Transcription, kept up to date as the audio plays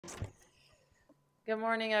Good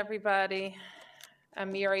morning, everybody.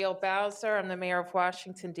 I'm Muriel Bowser. I'm the mayor of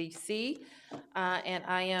Washington, D.C., and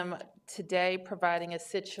I am today providing a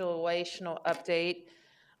situational update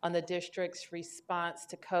on the district's response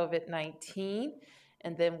to COVID-19,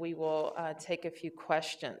 and then we will take a few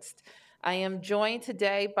questions. I am joined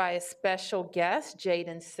today by a special guest,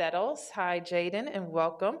 Jaden Settles. Hi, Jaden, and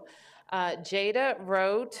welcome. Jada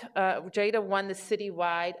won the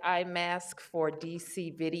citywide Eye Mask for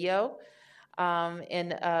DC video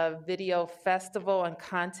in a video festival and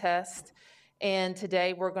contest. And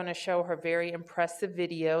today we're going to show her very impressive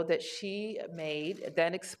video that she made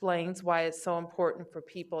that explains why it's so important for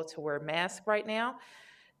people to wear masks right now.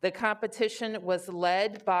 The competition was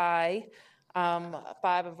led by 5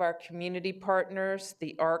 of our community partners,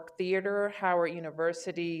 the ARC Theater, Howard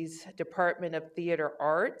University's Department of Theater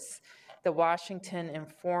Arts, the Washington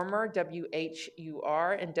Informer,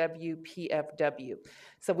 WHUR, and WPFW.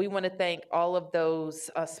 So we want to thank all of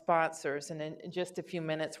those sponsors. And in just a few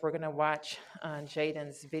minutes, we're going to watch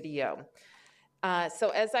Jaden's video. So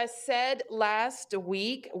as I said last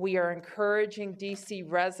week, we are encouraging DC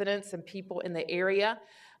residents and people in the area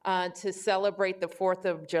to celebrate the 4th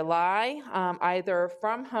of July, either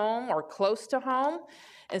from home or close to home.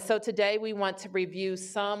 And so today we want to review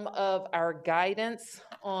some of our guidance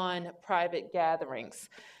on private gatherings.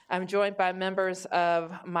 I'm joined by members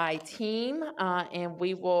of my team, and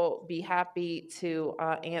we will be happy to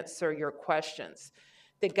answer your questions.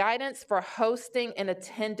 The guidance for hosting and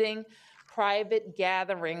attending private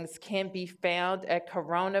gatherings can be found at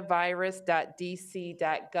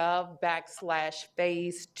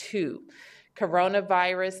coronavirus.dc.gov/phase2.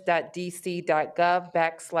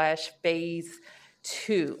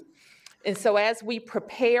 coronavirus.dc.gov/phase2. And so as we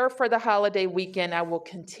prepare for the holiday weekend, I will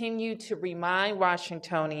continue to remind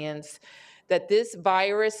Washingtonians that this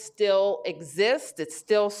virus still exists, it's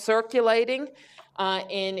still circulating,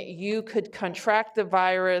 and you could contract the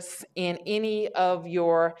virus in any of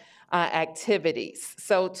your activities.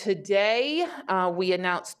 So today, we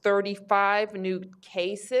announced 35 new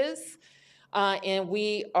cases, and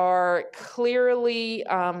we are clearly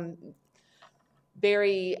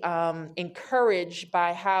very encouraged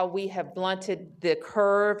by how we have blunted the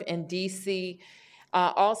curve in DC,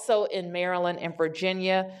 also in Maryland and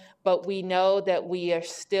Virginia, but we know that we are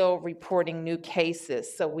still reporting new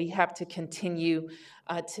cases, so we have to continue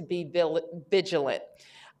to be vigilant.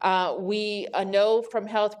 We know from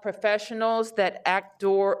health professionals that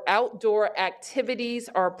outdoor activities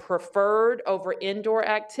are preferred over indoor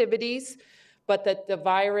activities, but that the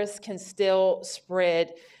virus can still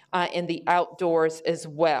spread in the outdoors as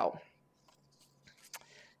well.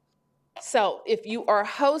 So if you are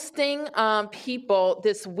hosting people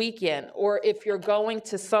this weekend, or if you're going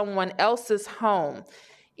to someone else's home,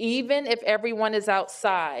 even if everyone is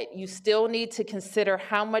outside, you still need to consider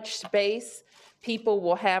how much space people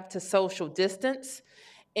will have to social distance,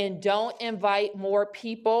 and don't invite more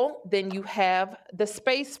people than you have the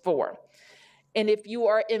space for. And if you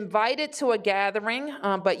are invited to a gathering,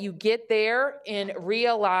 but you get there and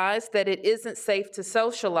realize that it isn't safe to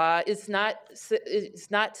socialize, it's not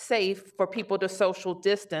safe for people to social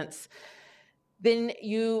distance, then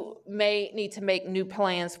you may need to make new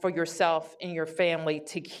plans for yourself and your family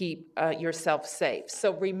to keep yourself safe.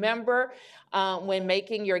 So remember, when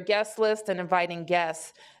making your guest list and inviting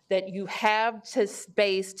guests, that you have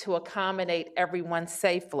space to accommodate everyone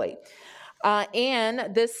safely.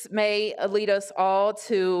 And this may lead us all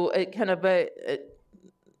to a kind of a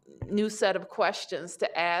new set of questions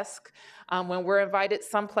to ask when we're invited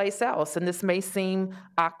someplace else. And this may seem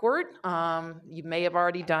awkward. You may have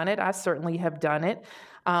already done it. I certainly have done it.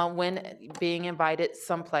 When being invited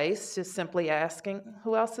someplace, just simply asking,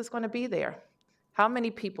 who else is going to be there? How many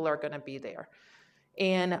people are going to be there?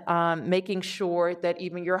 And making sure that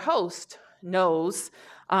even your host knows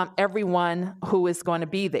everyone who is going to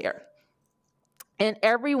be there. And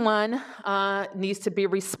everyone needs to be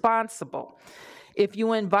responsible. If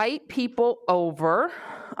you invite people over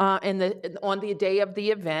on the day of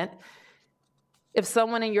the event, if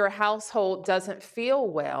someone in your household doesn't feel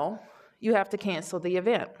well, you have to cancel the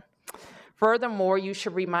event. Furthermore, you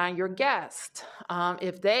should remind your guests,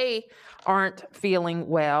 if they aren't feeling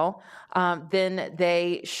well, then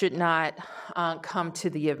they should not come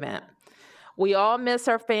to the event. We all miss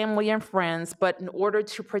our family and friends, but in order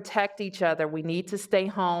to protect each other, we need to stay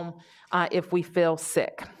home if we feel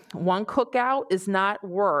sick. One cookout is not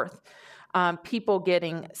worth people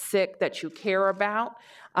getting sick that you care about,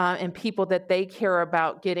 and people that they care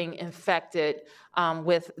about getting infected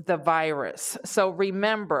with the virus. So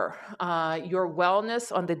remember, your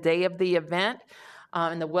wellness on the day of the event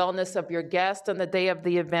and the wellness of your guest on the day of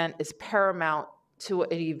the event is paramount to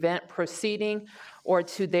an event proceeding or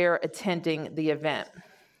to their attending the event.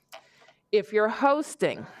 If you're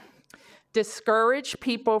hosting, discourage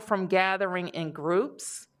people from gathering in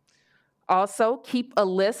groups. Also, keep a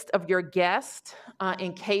list of your guests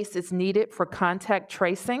in case it's needed for contact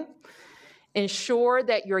tracing. Ensure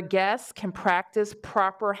that your guests can practice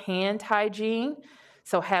proper hand hygiene.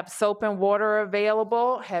 So have soap and water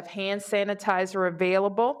available, have hand sanitizer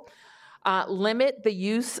available. Limit the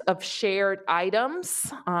use of shared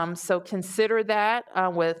items. So consider that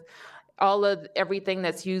with all of everything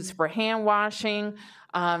that's used for hand washing,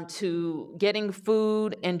 to getting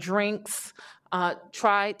food and drinks.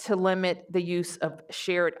 Try to limit the use of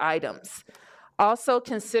shared items. Also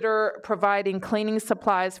consider providing cleaning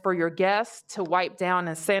supplies for your guests to wipe down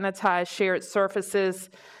and sanitize shared surfaces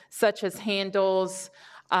such as handles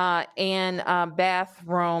and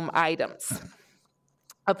bathroom items.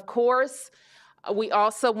 Of course, we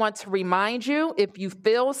also want to remind you, if you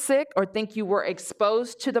feel sick or think you were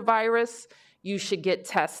exposed to the virus, you should get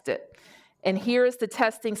tested. And here is the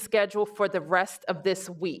testing schedule for the rest of this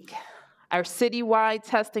week. Our citywide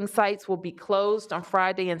testing sites will be closed on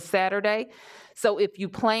Friday and Saturday. So if you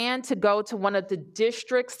plan to go to one of the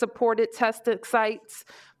district-supported testing sites,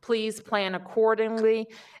 please plan accordingly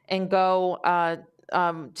and go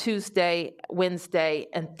Tuesday, Wednesday,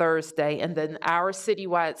 and Thursday. And then our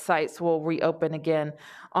citywide sites will reopen again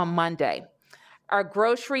on Monday. Our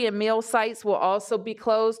grocery and meal sites will also be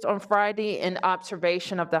closed on Friday in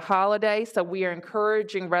observation of the holiday. So we are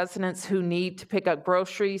encouraging residents who need to pick up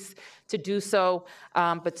groceries to do so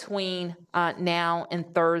between now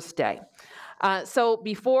and Thursday. So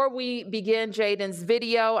before we begin Jaden's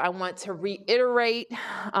video, I want to reiterate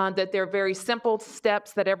that there are very simple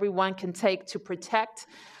steps that everyone can take to protect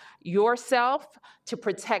yourself, to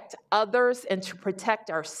protect others, and to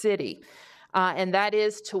protect our city. And that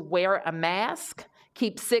is to wear a mask,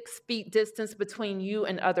 keep 6 feet distance between you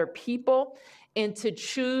and other people, and to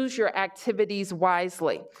choose your activities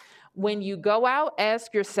wisely. When you go out,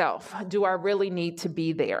 ask yourself, do I really need to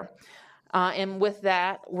be there? And with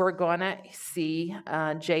that, we're going to see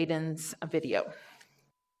Jaden's video.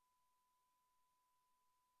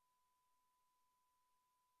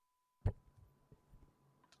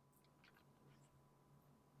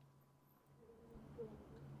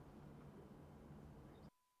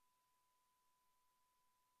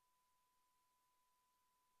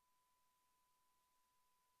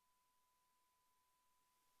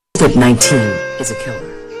 COVID-19 is a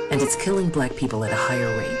killer, and it's killing Black people at a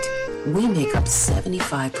higher rate. We make up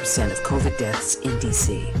 75% of COVID deaths in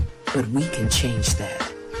DC, but we can change that.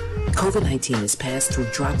 COVID-19 is passed through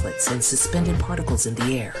droplets and suspended particles in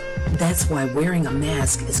the air. That's why wearing a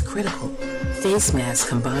mask is critical. Face masks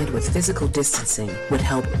combined with physical distancing would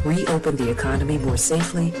help reopen the economy more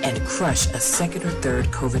safely and crush a second or third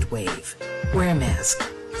COVID wave. Wear a mask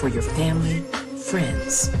for your family,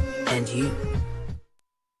 friends, and you.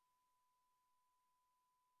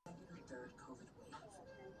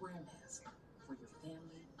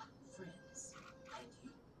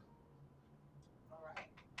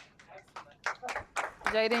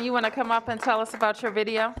 Jaden, you want to come up and tell us about your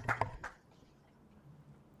video?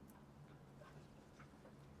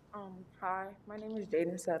 Hi, my name is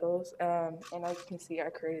Jaden Settles, and as you can see, I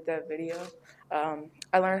created that video.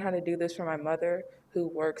 I learned how to do this from my mother, who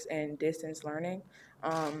works in distance learning,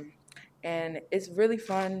 and it's really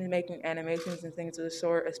fun making animations and things of the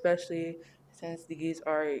sort, especially since these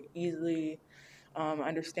are easily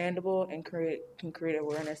understandable and can create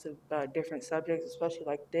awareness of different subjects, especially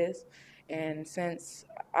like this. And since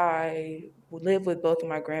I live with both of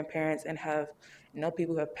my grandparents and know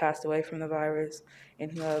people who have passed away from the virus and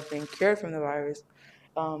who have been cured from the virus,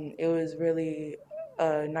 it was really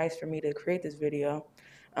nice for me to create this video.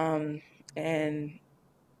 It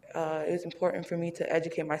was important for me to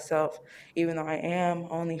educate myself, even though I am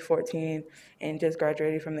only 14 and just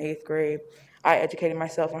graduated from the 8th grade. I educated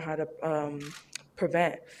myself on how to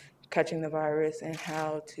prevent catching the virus and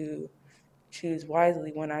how to choose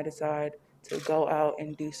wisely when I decide to go out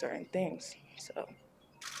and do certain things. So,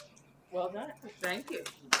 well done. Thank you.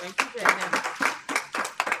 Thank you, Jaden.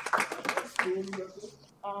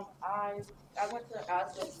 I went to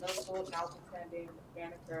Aspen Middle School, now attending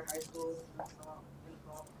Banneker High School.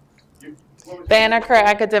 Banneker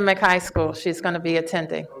Academic High School. She's going to be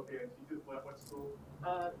attending. Okay, and she just went what school?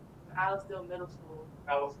 Alasdale Middle School.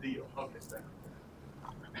 Alasdale. Okay, thank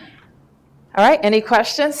you. All right. Any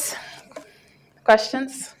questions?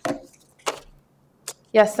 Questions?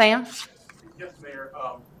 Yes, Sam? Yes, Mayor.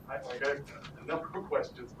 I got a number of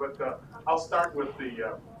questions, but I'll start with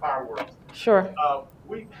the fireworks. Sure.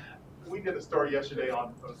 we did a story yesterday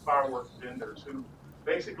on fireworks vendors who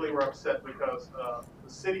basically were upset because the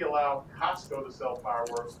city allowed Costco to sell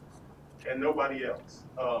fireworks and nobody else.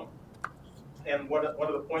 And one of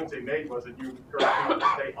the points they made was that you encourage people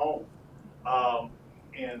to stay home.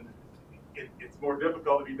 And it's more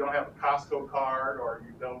difficult if you don't have a Costco card or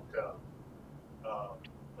you don't,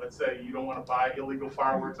 let's say you don't want to buy illegal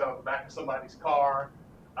fireworks out of the back of somebody's car.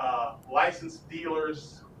 Licensed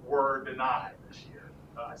dealers were denied this year.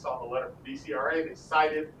 I saw the letter from DCRA. They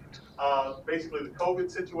cited basically the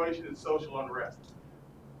COVID situation and social unrest.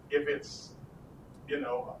 If it's,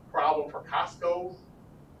 a problem for Costco,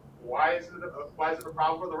 why is it a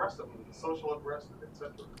problem for the rest of them? The social unrest,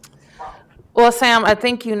 etc. Well, Sam, I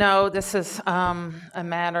think this is a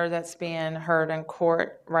matter that's being heard in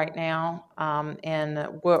court right now,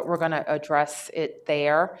 and we're going to address it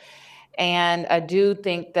there. And I do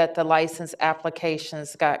think that the license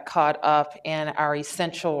applications got caught up in our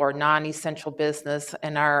essential or non-essential business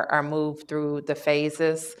and our move through the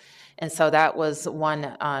phases. And so that was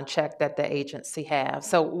one check that the agency has.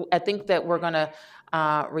 So I think that we're going to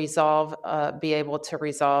be able to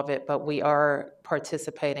resolve it, but we are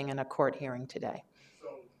participating in a court hearing today.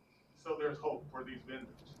 So there's hope for these vendors?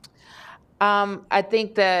 I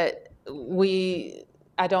think that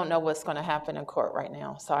I don't know what's going to happen in court right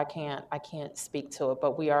now, so I can't speak to it,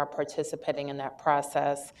 but we are participating in that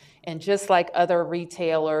process. And just like other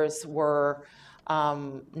retailers were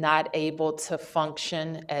not able to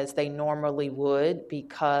function as they normally would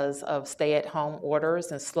because of stay-at-home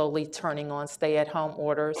orders and slowly turning on stay-at-home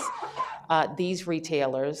orders, these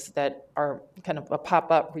retailers that are kind of a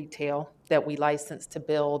pop-up retail that we license to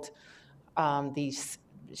build these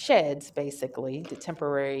sheds, basically, the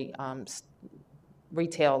temporary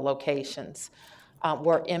retail locations,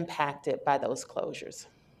 were impacted by those closures.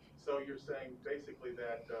 So you're saying basically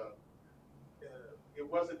that it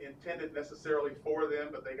wasn't intended necessarily for them,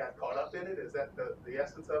 but they got caught up in it? Is that the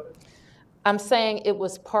essence of it? I'm saying it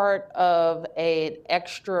was part of an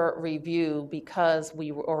extra review because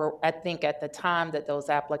I think at the time that those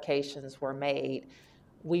applications were made,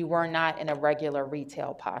 we were not in a regular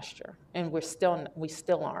retail posture, and we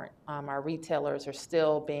still aren't. Our retailers are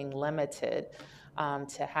still being limited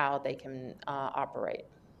to how they can operate.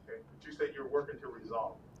 Okay. But you said you're working to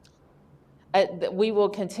resolve. We will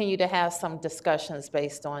continue to have some discussions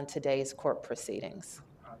based on today's court proceedings.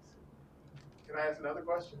 I see. Can I ask another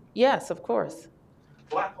question? Yes, of course.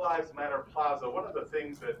 Black Lives Matter Plaza, one of the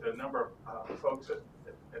things that a number of folks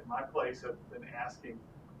at my place have been asking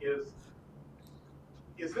is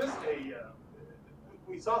this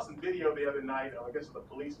we saw some video the other night, I guess, of the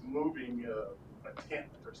police moving a tent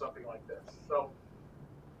or something like this. So,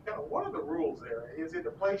 what are the rules there? Is it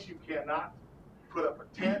a place you cannot put up a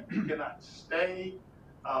tent? You cannot stay?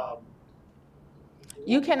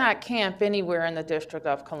 You cannot camp anywhere in the District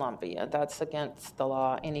of Columbia. That's against the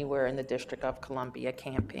law, anywhere in the District of Columbia,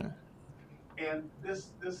 camping. And this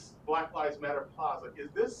Black Lives Matter Plaza, is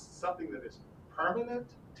this something that is permanent,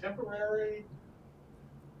 temporary?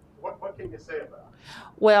 What can you say about it?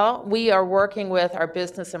 Well, we are working with our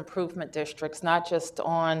business improvement districts, not just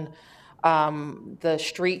on the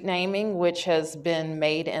street naming, which has been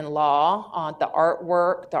made in law, on the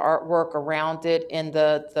artwork around it in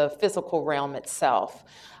the physical realm itself.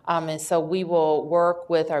 And so we will work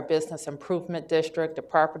with our business improvement district, the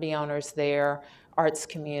property owners there, arts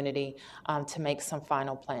community, to make some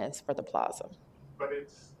final plans for the plaza. But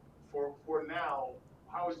it's, for now,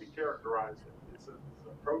 how would you characterize it? It's a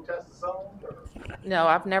protest zone? Or? No,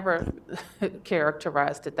 I've never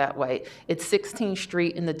characterized it that way. It's 16th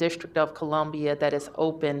Street in the District of Columbia that is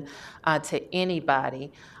open to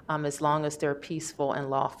anybody as long as they're peaceful and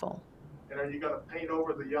lawful. And are you going to paint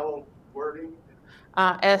over the yellow wording?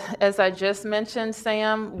 As I just mentioned,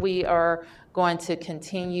 Sam, we are going to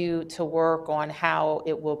continue to work on how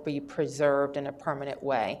it will be preserved in a permanent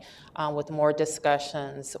way with more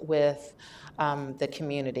discussions with the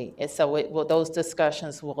community. And so those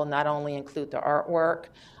discussions will not only include the artwork,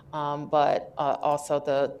 but also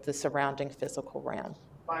the surrounding physical realm.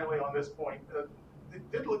 Finally, on this point,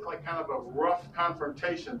 it did look like kind of a rough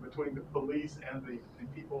confrontation between the police and the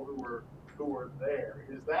people who were there.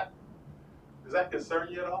 Does that concern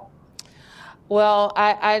you at all? Well,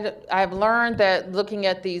 I've learned that looking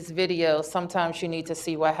at these videos, sometimes you need to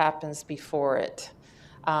see what happens before it.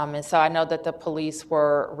 And so I know that the police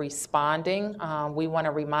were responding. We want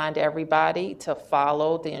to remind everybody to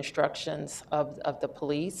follow the instructions of the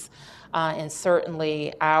police. And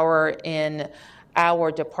certainly our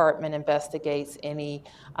department investigates any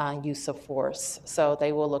use of force. So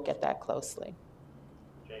they will look at that closely.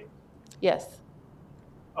 James? Yes.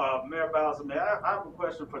 Mayor Bowser, I have a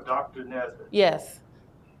question for Dr. Nesbitt. Yes.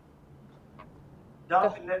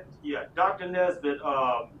 Dr. Nesbitt,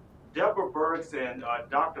 Deborah Burks and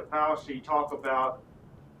Dr. Fauci talk about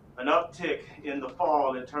an uptick in the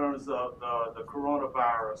fall in terms of the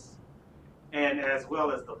coronavirus and as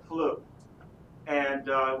well as the flu. And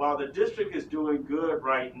while the district is doing good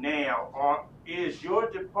right now, is your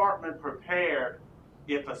department prepared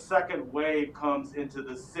if a second wave comes into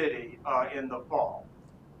the city in the fall?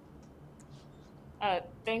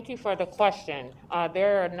 Thank you for the question.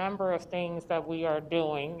 There are a number of things that we are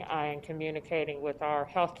doing in communicating with our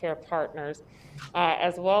healthcare partners,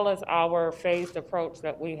 as well as our phased approach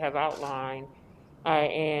that we have outlined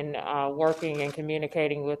in working and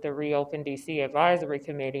communicating with the Reopen DC Advisory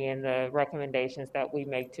Committee and the recommendations that we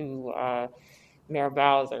make to Mayor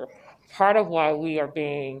Bowser. Part of why we are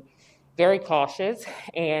being very cautious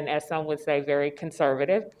and, as some would say, very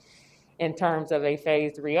conservative in terms of a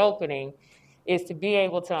phased reopening is to be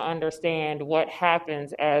able to understand what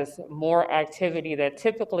happens as more activity that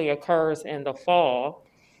typically occurs in the fall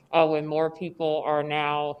when more people are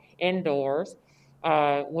now indoors,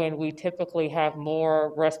 when we typically have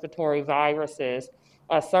more respiratory viruses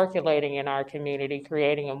circulating in our community,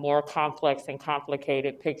 creating a more complex and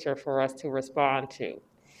complicated picture for us to respond to.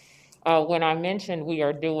 When I mentioned we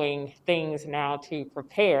are doing things now to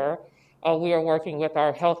prepare, we are working with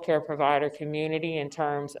our healthcare provider community in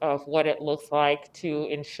terms of what it looks like to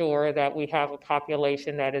ensure that we have a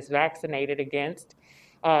population that is vaccinated against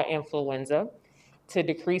influenza, to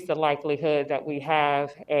decrease the likelihood that we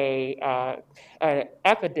have an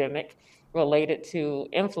epidemic related to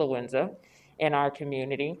influenza in our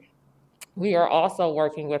community. We are also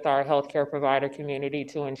working with our healthcare provider community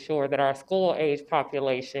to ensure that our school-age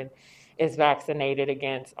population is vaccinated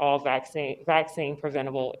against all vaccine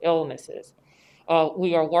preventable illnesses.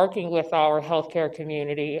 We are working with our healthcare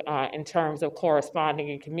community in terms of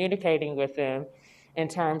corresponding and communicating with them in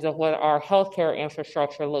terms of what our healthcare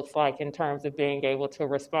infrastructure looks like in terms of being able to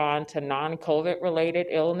respond to non-COVID related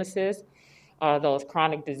illnesses, those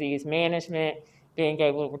chronic disease management, being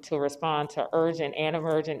able to respond to urgent and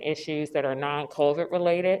emergent issues that are non-COVID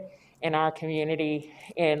related in our community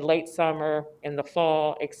in late summer, in the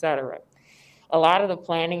fall, et cetera. A lot of the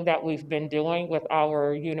planning that we've been doing with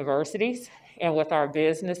our universities and with our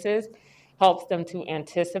businesses helps them to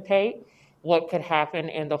anticipate what could happen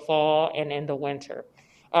in the fall and in the winter.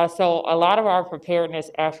 So a lot of our preparedness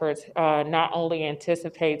efforts not only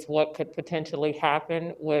anticipates what could potentially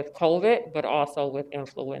happen with COVID, but also with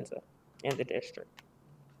influenza in the district.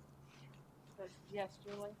 Yes,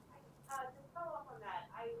 Julie? To follow up on that,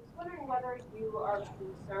 I was wondering whether you are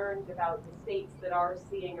concerned about the states that are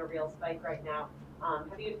seeing a real spike right now.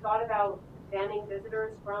 Have you thought about banning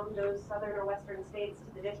visitors from those southern or western states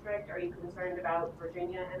to the district? Are you concerned about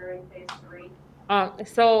Virginia entering phase 3?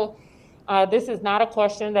 This is not a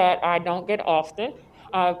question that I don't get often.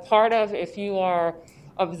 Part of, if you are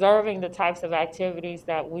observing the types of activities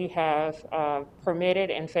that we have permitted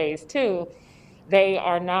in phase 2, they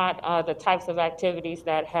are not the types of activities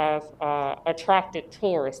that have attracted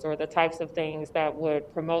tourists or the types of things that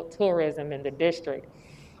would promote tourism in the district.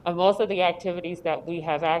 Most of the activities that we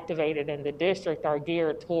have activated in the district are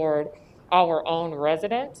geared toward our own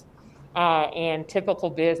residents and typical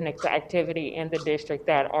business activity in the district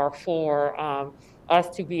that are for us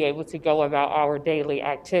to be able to go about our daily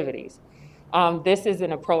activities. This is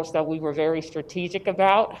an approach that we were very strategic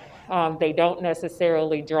about. They don't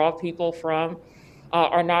necessarily draw people from,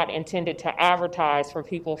 are not intended to advertise for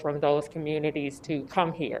people from those communities to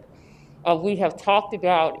come here. We have talked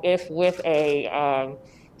about if with a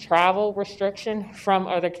travel restriction from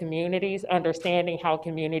other communities, understanding how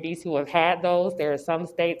communities who have had those, there are some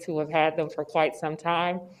states who have had them for quite some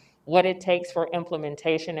time, what it takes for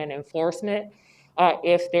implementation and enforcement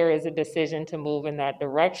if there is a decision to move in that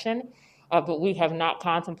direction. But we have not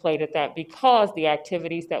contemplated that because the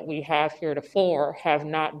activities that we have heretofore have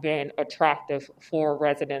not been attractive for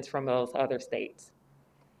residents from those other states.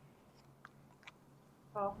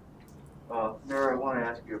 Paul? Mayor, I want to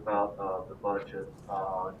ask you about the budget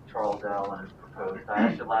Charles Allen has proposed. I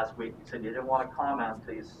asked you last week, you said you didn't want to comment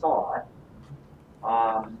until you saw it.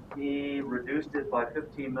 He reduced it by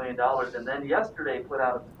 $15 million and then yesterday put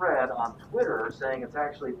out a thread on Twitter saying it's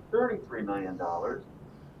actually $33 million.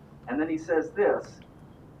 And then he says this,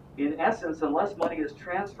 in essence, unless money is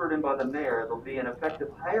transferred in by the mayor, there'll be an effective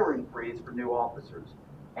hiring freeze for new officers.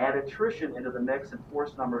 Add attrition into the mix and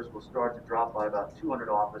force numbers will start to drop by about 200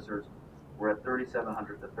 officers. We're at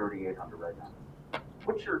 3,700 to 3,800 right now.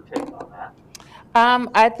 What's your take on that?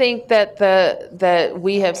 I think that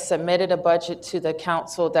we have submitted a budget to the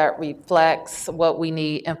council that reflects what we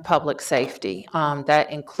need in public safety.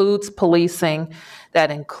 That includes policing,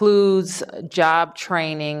 that includes job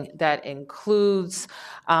training, that includes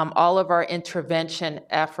all of our intervention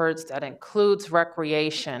efforts, that includes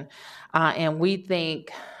recreation. And we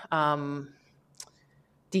think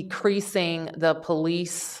decreasing the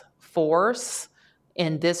police force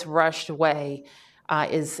in this rushed way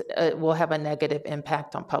will have a negative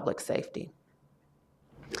impact on public safety.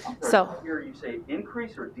 I'm sorry, So, here you say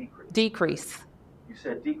increase or decrease? Decrease. You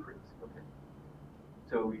said decrease, okay.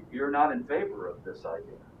 So you're not in favor of this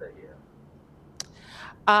idea that you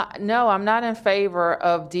have? No, I'm not in favor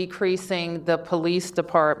of decreasing the police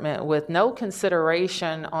department with no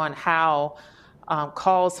consideration on how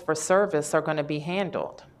calls for service are going to be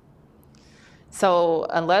handled. So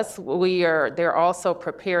unless they're also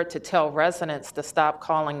prepared to tell residents to stop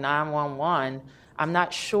calling 911, I'm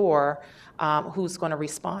not sure who's going to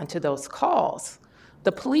respond to those calls.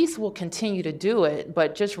 The police will continue to do it,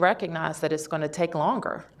 but just recognize that it's going to take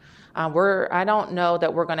longer. I don't know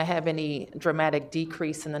that we're going to have any dramatic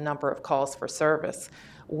decrease in the number of calls for service.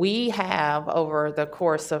 We have, over the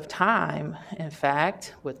course of time, in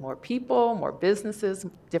fact, with more people, more businesses,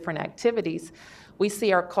 different activities, we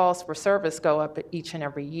see our calls for service go up each and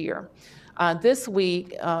every year. This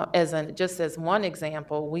week, just as one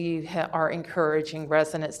example, we are encouraging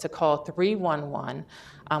residents to call 311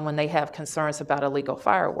 when they have concerns about illegal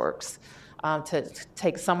fireworks, to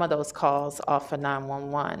take some of those calls off of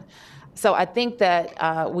 911. So I think that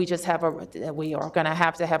we are going to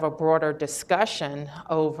have a broader discussion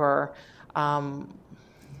over how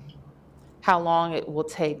long it will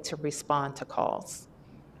take to respond to calls.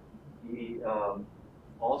 He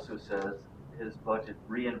also says his budget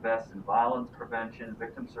reinvests in violence prevention,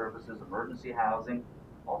 victim services, emergency housing,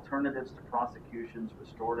 alternatives to prosecutions,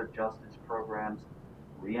 restorative justice programs,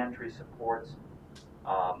 reentry supports,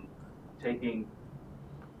 taking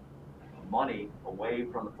money away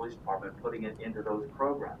from the police department, putting it into those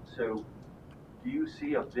programs. So do you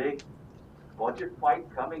see a big budget fight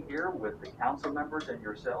coming here with the council members and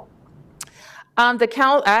yourself?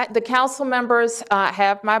 The council members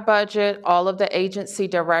have my budget. All of the agency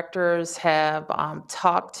directors have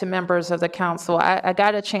talked to members of the council. I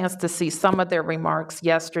got a chance to see some of their remarks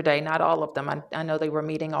yesterday, not all of them. I know they were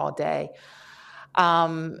meeting all day.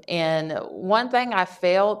 And one thing I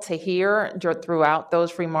failed to hear throughout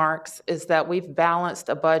those remarks is that we've balanced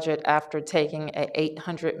a budget after taking an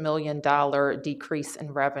 $800 million decrease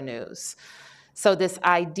in revenues. So this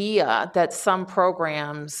idea that some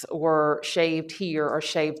programs were shaved here or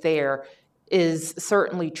shaved there is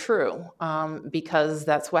certainly true, because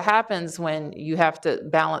that's what happens when you have to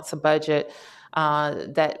balance a budget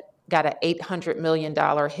that got an $800 million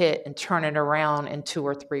hit and turn it around in 2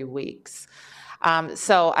 or 3 weeks.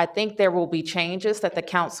 So I think there will be changes that the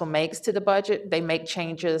council makes to the budget. They make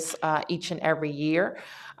changes each and every year.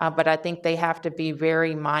 But I think they have to be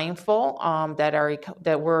very mindful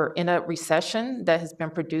that we're in a recession that has been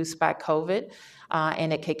produced by COVID,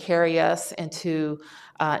 and it could carry us into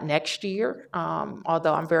next year.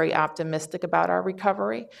 Although I'm very optimistic about our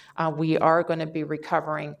recovery, we are going to be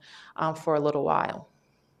recovering for a little while.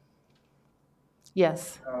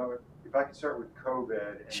 Yes. If I could start with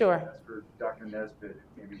COVID, and sure. As for Dr. Nesbitt,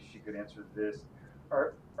 maybe she could answer this.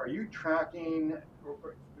 Are you tracking,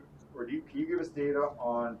 or can you give us data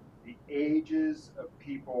on the ages of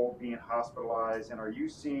people being hospitalized, and are you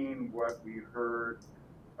seeing what we heard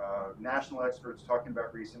national experts talking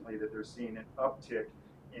about recently, that they're seeing an uptick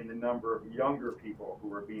in the number of younger people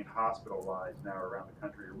who are being hospitalized now around the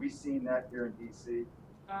country? Are we seeing that here in DC?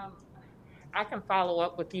 I can follow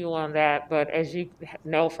up with you on that, but as you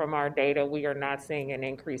know from our data, we are not seeing an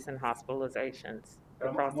increase in hospitalizations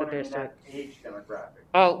across the district. Age demographic.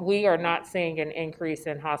 Oh, we are not seeing an increase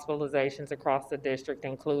in hospitalizations across the district,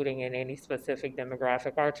 including in any specific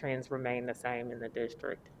demographic. Our trends remain the same in the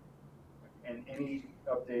district. And any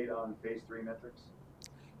update on phase 3 metrics?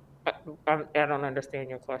 I don't understand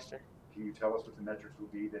your question. Can you tell us what the metrics will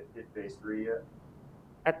be that hit phase 3 yet?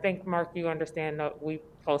 I think, Mark, you understand that we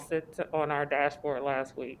posted on our dashboard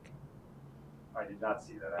last week. I did not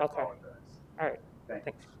see that. I apologize. All right.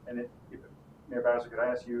 Thanks. And Mayor Bowser, could I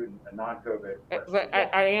ask you a non-COVID question? But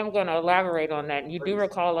I am going to elaborate on that. You do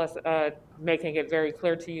recall us making it very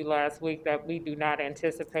clear to you last week that we do not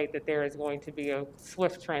anticipate that there is going to be a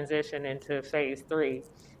swift transition into phase 3,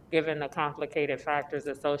 given the complicated factors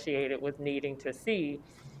associated with needing to see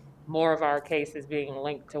more of our cases being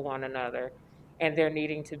linked to one another, and there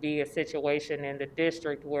needing to be a situation in the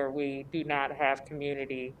district where we do not have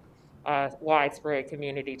community widespread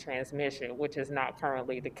community transmission, which is not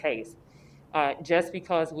currently the case. Just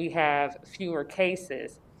because we have fewer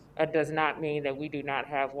cases does not mean that we do not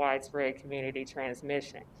have widespread community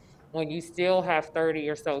transmission. When you still have 30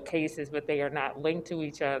 or so cases, but they are not linked to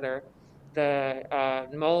each other, the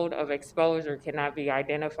mode of exposure cannot be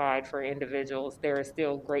identified for individuals. There is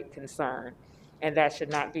still great concern, and that should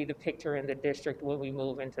not be the picture in the district when we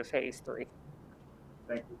move into phase 3.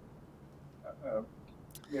 Thank you.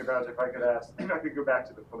 Mayor Bowser, if I could ask, if I could go back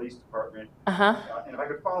to the police department, and if I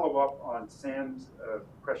could follow up on Sam's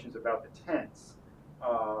questions about the tents.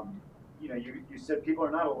 You know, you said people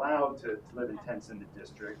are not allowed to live in tents in the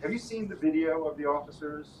district. Have you seen the video of the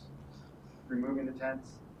officers removing the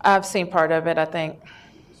tents? I've seen part of it, I think.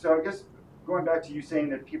 So I guess going back to you saying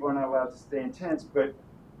that people are not allowed to stay in tents, but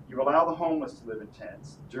you allow the homeless to live in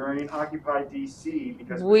tents during Occupy DC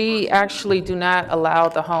because we actually do not allow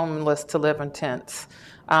the homeless to live in tents.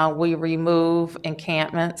 We remove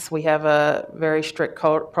encampments. We have a very strict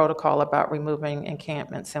protocol about removing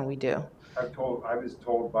encampments, and we do. I was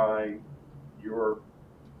told by your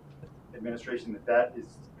administration that is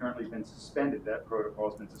currently been suspended. That protocol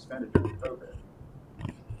has been suspended during COVID.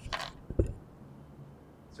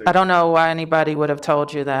 So I don't know why anybody would have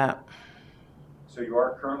told you that. So you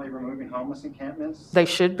are currently removing homeless encampments? They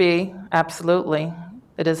should be, absolutely.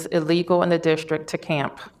 It is illegal in the district to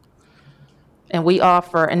camp. And we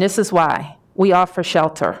offer, and this is why, we offer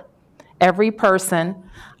shelter. Every person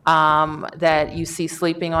that you see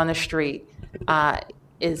sleeping on the street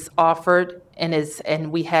is offered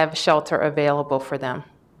and we have shelter available for them.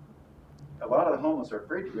 A lot of the homeless are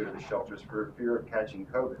afraid to go to the shelters for fear of catching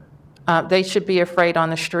COVID. They should be afraid on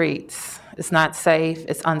the streets. It's not safe.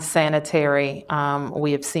 It's unsanitary.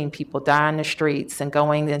 We have seen people die in the streets, and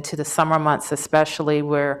going into the summer months especially,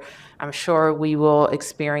 where I'm sure we will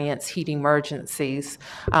experience heat emergencies,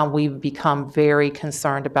 we've become very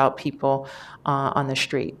concerned about people on the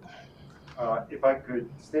street. If I could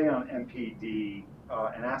stay on MPD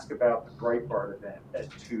and ask about the Breitbart event at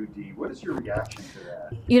 2D, what is your reaction to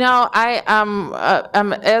that? You know,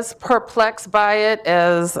 I'm as perplexed by it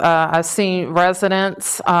as I've seen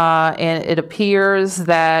residents, and it appears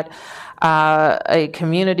that a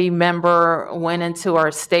community member went into our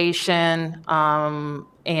station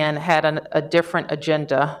and had a different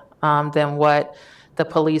agenda than what the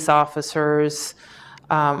police officers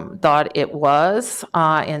thought it was,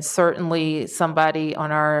 and certainly somebody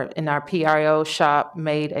in our PIO shop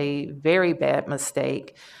made a very bad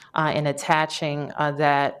mistake in attaching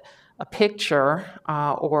a picture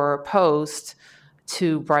or post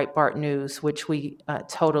to Breitbart News, which we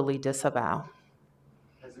totally disavow.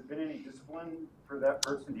 Has there been any discipline for that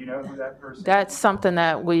person? Do you know who that person is? That's something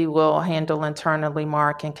that we will handle internally,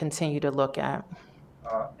 Mark, and continue to look at.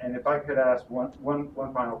 And if I could ask one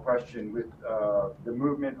final question, with the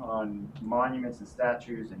movement on monuments and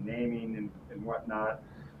statues and naming and whatnot,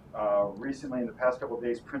 recently in the past couple of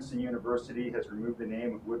days, Princeton University has removed the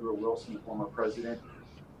name of Woodrow Wilson, the former president.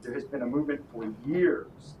 There has been a movement for years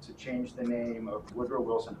to change the name of Woodrow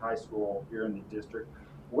Wilson High School here in the district.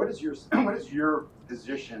 What is your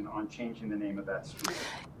position on changing the name of that school?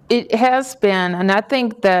 It has been, and I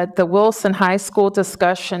think that the Wilson High School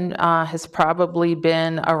discussion has probably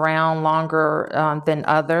been around longer than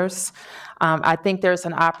others. I think there's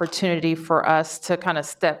an opportunity for us to kind of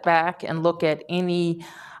step back and look at any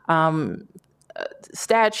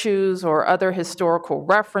statues or other historical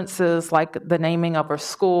references, like the naming of a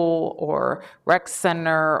school or rec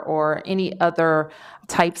center or any other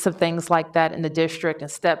types of things like that in the district,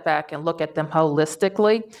 and step back and look at them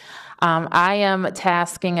holistically. I am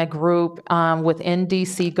tasking a group within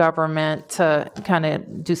DC government to kind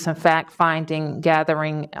of do some fact-finding,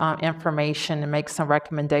 gathering information, and make some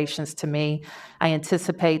recommendations to me. I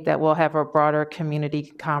anticipate that we'll have a broader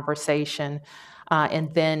community conversation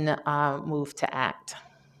and then move to act.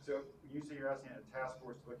 So you say you're asking a task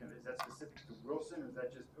force to look at it. Is that specific to Wilson, or is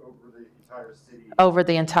that just over the entire city? Over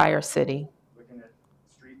the entire city. Looking at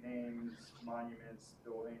street names, monuments,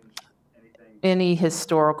 buildings, anything? Any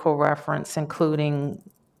historical reference, including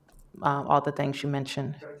all the things you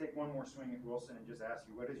mentioned. Could I take one more swing at Wilson and just ask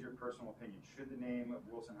you, what is your personal opinion? Should the name of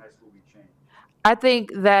Wilson High School be changed? I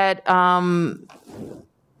think that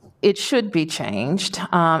it should be changed.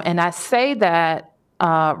 And I say that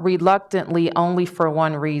reluctantly only for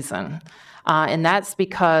one reason. And that's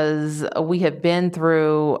because we have been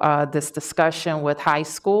through this discussion with high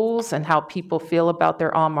schools and how people feel about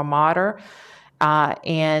their alma mater,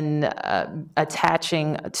 and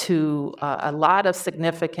attaching to a lot of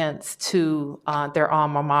significance to their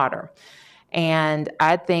alma mater. And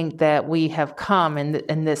I think that we have come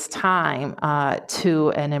in this time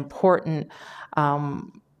to an important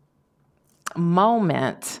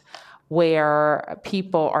moment where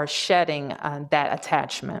people are shedding that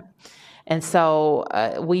attachment. And so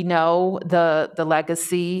we know the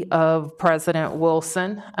legacy of President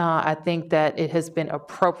Wilson. I think that it has been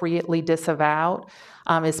appropriately disavowed.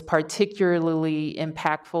 It's particularly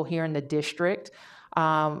impactful here in the district.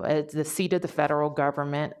 It's the seat of the federal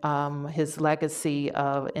government, his legacy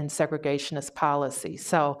in segregationist policy.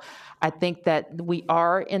 So I think that we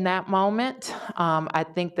are in that moment. I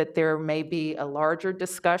think that there may be a larger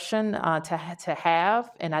discussion to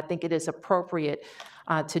have, and I think it is appropriate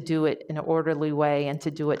to do it in an orderly way and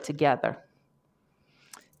to do it together.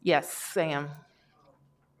 Yes, Sam.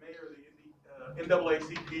 Mayor, the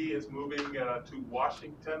NAACP is moving to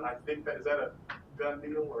Washington. I think is that a done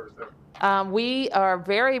deal, or is that? We are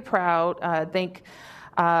very proud. I think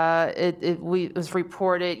it was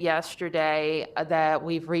reported yesterday that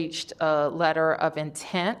we've reached a letter of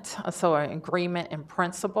intent, so an agreement in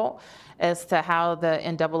principle as to how the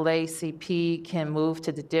NAACP can move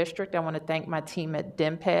to the district. I want to thank my team at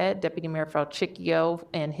DMPED, Deputy Mayor Falchicchio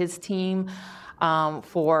and his team,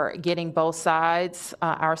 for getting both sides,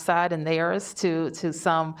 our side and theirs, to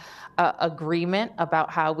some agreement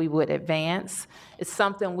about how we would advance. It's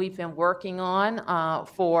something we've been working on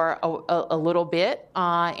for a little bit,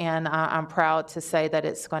 and I'm proud to say that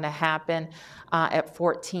it's going to happen at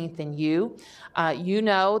 14th and U. You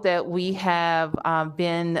know that we have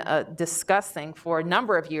been discussing for a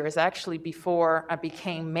number of years, actually before I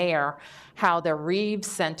became mayor, how the Reeves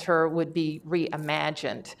Center would be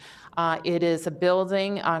reimagined. It is a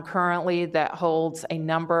building currently that holds a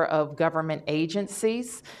number of government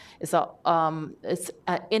agencies. It's an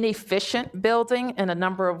inefficient building in a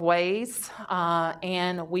number of ways,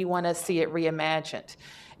 and we want to see it reimagined.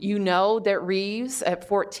 You know that Reeves at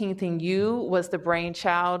 14th and U was the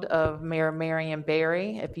brainchild of Mayor Marion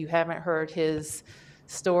Barry. If you haven't heard his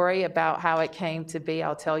story about how it came to be,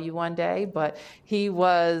 I'll tell you one day, but he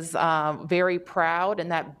was very proud,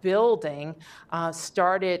 and that building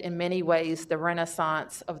started in many ways the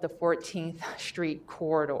renaissance of the 14th Street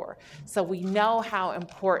corridor. So we know how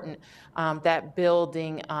important that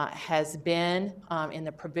building has been in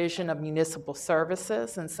the provision of municipal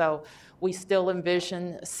services, and so we still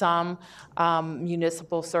envision some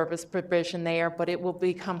municipal service provision there, but it will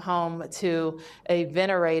become home to a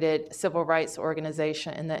venerated civil rights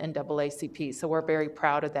organization in the NAACP. So we're very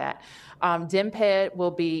proud of that. DMPED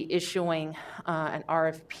will be issuing an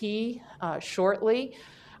RFP shortly,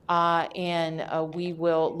 and we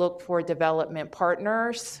will look for development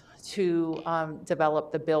partners to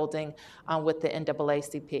develop the building with the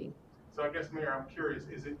NAACP. So I guess, Mayor, I'm curious,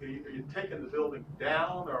 are you taking the building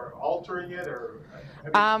down or altering it, or?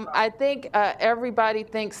 I think everybody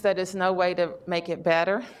thinks that there's no way to make it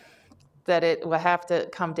better, that it will have to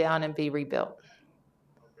come down and be rebuilt.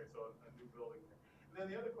 Okay, so a new building. And then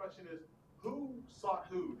the other question is, who sought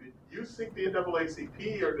who? Did you seek the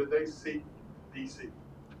NAACP, or did they seek DC?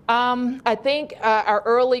 I think our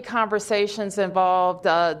early conversations involved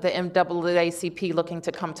the NAACP looking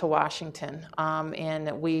to come to Washington,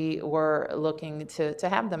 and we were looking to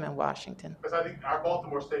have them in Washington. Because I think our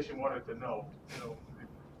Baltimore station wanted to know,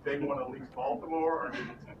 they want to leave Baltimore, or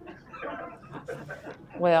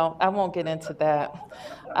Well, I won't get into that.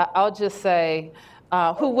 I'll just say,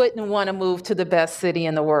 who wouldn't want to move to the best city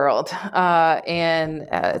in the world? And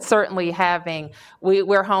certainly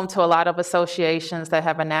we're home to a lot of associations that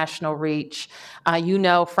have a national reach. You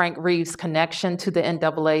know Frank Reeves' connection to the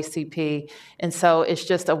NAACP, and so it's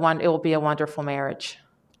just it will be a wonderful marriage.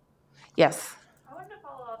 Yes? I wanted to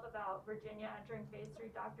follow up about Virginia entering phase 3.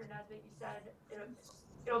 Dr. Nesbitt, you said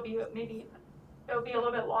it'll be a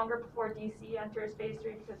little bit longer before DC enters phase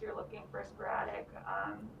 3 because you're looking for sporadic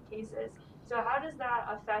cases. So how does that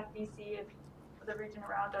affect DC if the region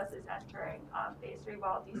around us is entering phase 3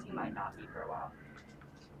 while DC might not be for a while?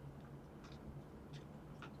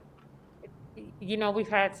 You know, we've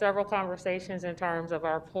had several conversations in terms of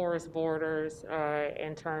our porous borders,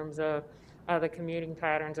 in terms of the commuting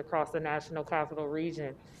patterns across the National Capital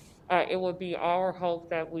Region. It would be our hope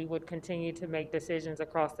that we would continue to make decisions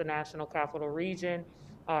across the National Capital Region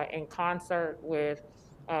in concert with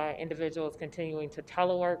individuals continuing to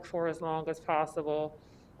telework for as long as possible,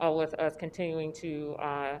 with us continuing to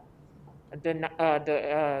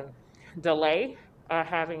delay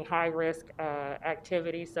having high-risk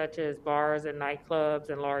activities such as bars and nightclubs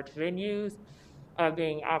and large venues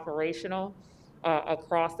being operational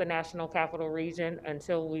across the National Capital Region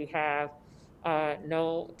until we have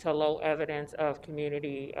no to low evidence of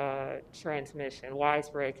community transmission,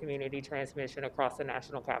 widespread community transmission across the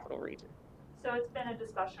National Capital Region. So it's been a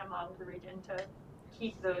discussion among the region to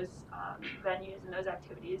keep those venues and those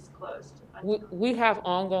activities closed? We have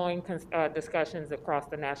ongoing discussions across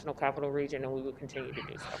the National Capital Region, and we will continue to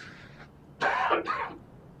do so.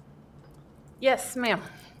 Yes, ma'am.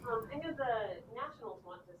 I know the Nationals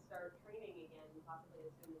want to start training again, possibly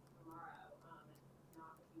as soon as tomorrow. It's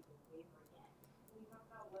not received a waiver yet. Can you talk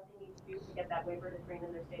about what they need to do to get that waiver to train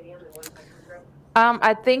in their stadium and when it comes through?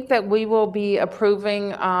 I think that we will be approving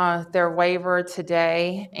their waiver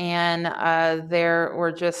today, and there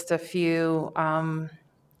were just a few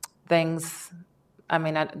things. I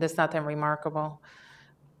mean, there's nothing remarkable.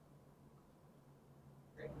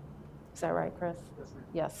 Is that right, Chris?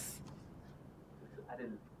 Yes. I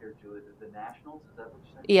didn't hear, Julie. The Nationals, is that what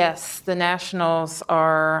you said? Yes, the Nationals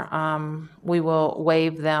are, we will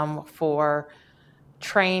waive them for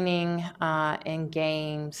training and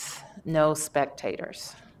games, no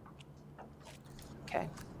spectators. Okay.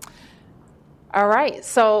 All right,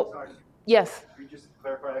 so, Sorry, yes. could you just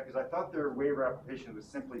clarify that, because I thought their waiver application was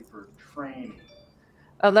simply for training.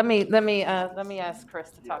 Let me ask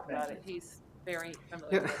Chris to talk about it. He's very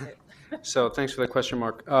familiar with it. So thanks for that question,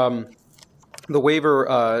 Mark. The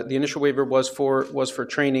waiver, the initial waiver was for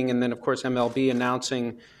training, and then of course MLB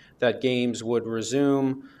announcing that games would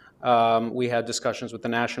resume. We had discussions with the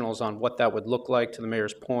Nationals on what that would look like. To the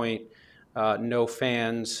mayor's point, no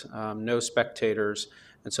fans, no spectators,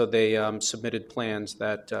 and so they submitted plans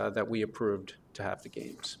that we approved to have the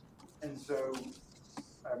games. And so,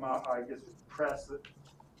 I guess press,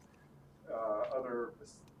 other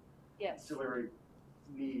ancillary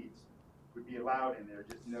needs would be allowed in there,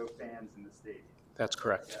 just no fans in the stadium. That's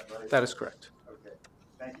correct. Yeah, right? That is correct. Okay,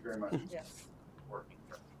 thank you very much. Yes.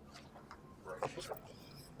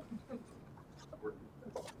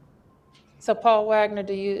 So Paul Wagner,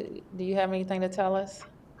 do you have anything to tell us?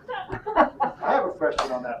 I have a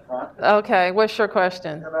question on that front. Okay, what's your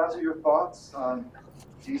question? What are your thoughts on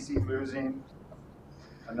DC losing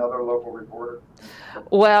another local reporter?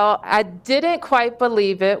 Well, I didn't quite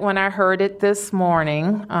believe it when I heard it this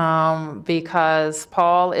morning, because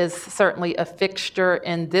Paul is certainly a fixture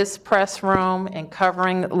in this press room and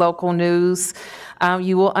covering local news.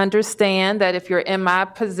 You will understand that if you're in my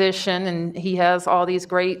position, and he has all these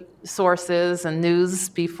great sources and news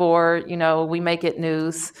before, we make it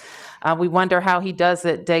news. We wonder how he does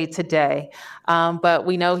it day to day. But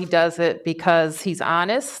we know he does it because he's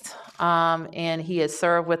honest, and he is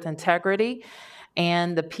served with integrity.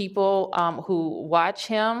 And the people who watch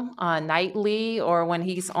him nightly or when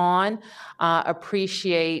he's on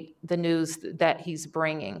appreciate the news that he's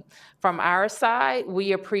bringing. From our side,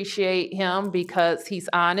 we appreciate him because he's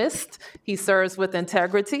honest, he serves with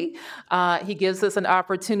integrity, he gives us an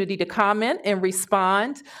opportunity to comment and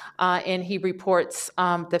respond, and he reports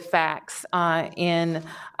the facts, and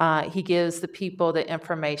he gives the people the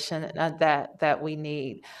information that we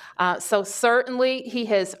need. So certainly he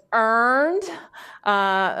has earned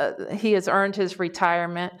his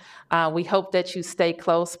retirement. We hope that you stay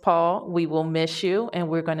close, Paul. We will miss you, and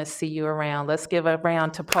we're going to see you around. Let's give a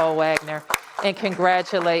round to Paul Wagner and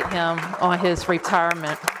congratulate him on his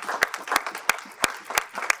retirement.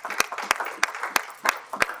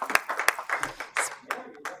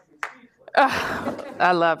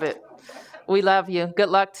 I love it. We love you. Good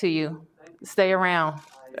luck to you. Stay around.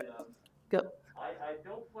 Good. I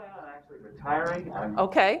don't plan on actually retiring. I'm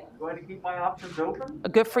Okay. going to keep my options open.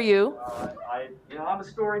 Good for you. I'm a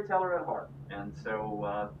storyteller at heart, and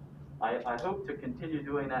so I hope to continue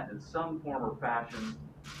doing that in some form or fashion.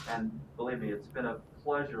 And believe me, it's been a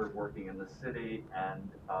pleasure working in the city and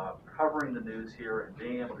covering the news here and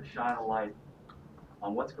being able to shine a light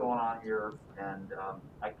on what's going on here. And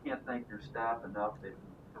I can't thank your staff enough. They've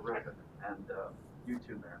been terrific. And you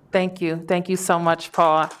too, Mayor. Thank you. Thank you so much,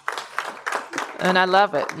 Paul. And I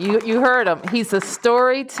love it. You heard him. He's a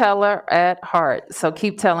storyteller at heart. So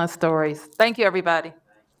keep telling stories. Thank you, everybody.